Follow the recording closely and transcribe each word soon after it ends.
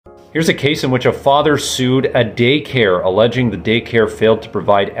Here's a case in which a father sued a daycare, alleging the daycare failed to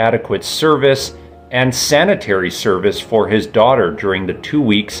provide adequate service and sanitary service for his daughter during the 2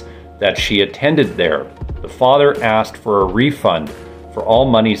 weeks that she attended there. The father asked for a refund for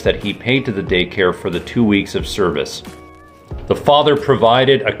all monies that he paid to the daycare for the 2 weeks of service. The father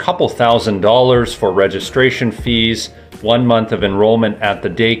provided a couple $1,000s for registration fees, 1 month of enrollment at the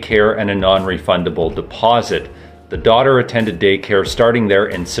daycare, and a non-refundable deposit. The daughter attended daycare starting there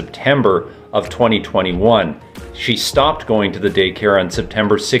in September of 2021. She stopped going to the daycare on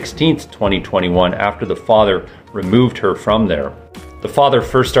September 16th, 2021, after the father removed her from there. The father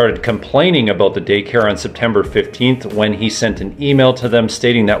first started complaining about the daycare on September 15th when he sent an email to them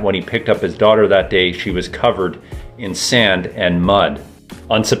stating that when he picked up his daughter that day, she was covered in sand and mud.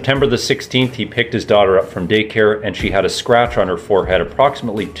 On September the 16th, he picked his daughter up from daycare and she had a scratch on her forehead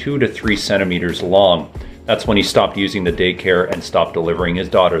approximately 2 to 3 centimeters long. That's when he stopped using the daycare and stopped delivering his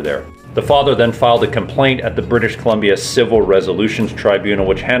daughter there. The father then filed a complaint at the British Columbia Civil Resolutions Tribunal,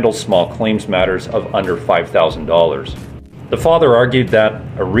 which handles small claims matters of under $5,000. The father argued that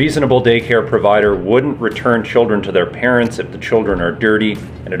a reasonable daycare provider wouldn't return children to their parents if the children are dirty,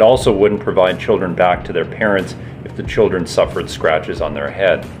 and it also wouldn't provide children back to their parents if the children suffered scratches on their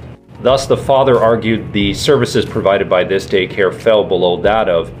head. Thus, the father argued the services provided by this daycare fell below that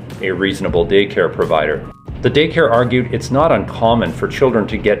of a reasonable daycare provider. The daycare argued it's not uncommon for children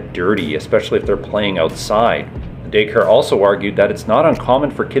to get dirty, especially if they're playing outside. The daycare also argued that it's not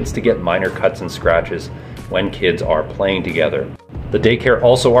uncommon for kids to get minor cuts and scratches when kids are playing together. The daycare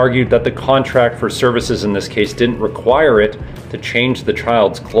also argued that the contract for services in this case didn't require it to change the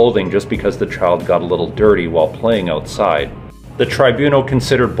child's clothing just because the child got a little dirty while playing outside. The tribunal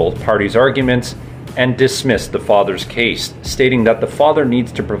considered both parties' arguments and dismissed the father's case, stating that the father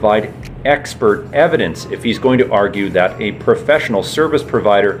needs to provide expert evidence if he's going to argue that a professional service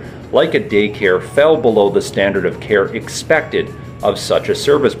provider like a daycare fell below the standard of care expected of such a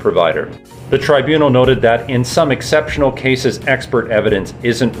service provider. The tribunal noted that in some exceptional cases, expert evidence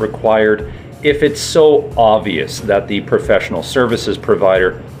isn't required if it's so obvious that the professional services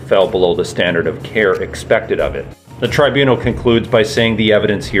provider fell below the standard of care expected of it. The tribunal concludes by saying the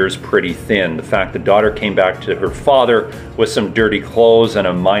evidence here is pretty thin. The fact the daughter came back to her father with some dirty clothes and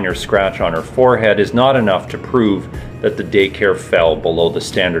a minor scratch on her forehead is not enough to prove that the daycare fell below the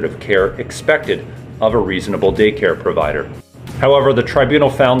standard of care expected of a reasonable daycare provider. However, the tribunal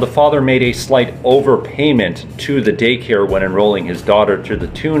found the father made a slight overpayment to the daycare when enrolling his daughter to the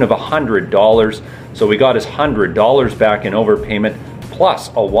tune of $100, so he got his $100 back in overpayment, plus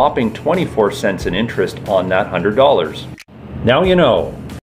a whopping 24 cents in interest on that $100. Now you know.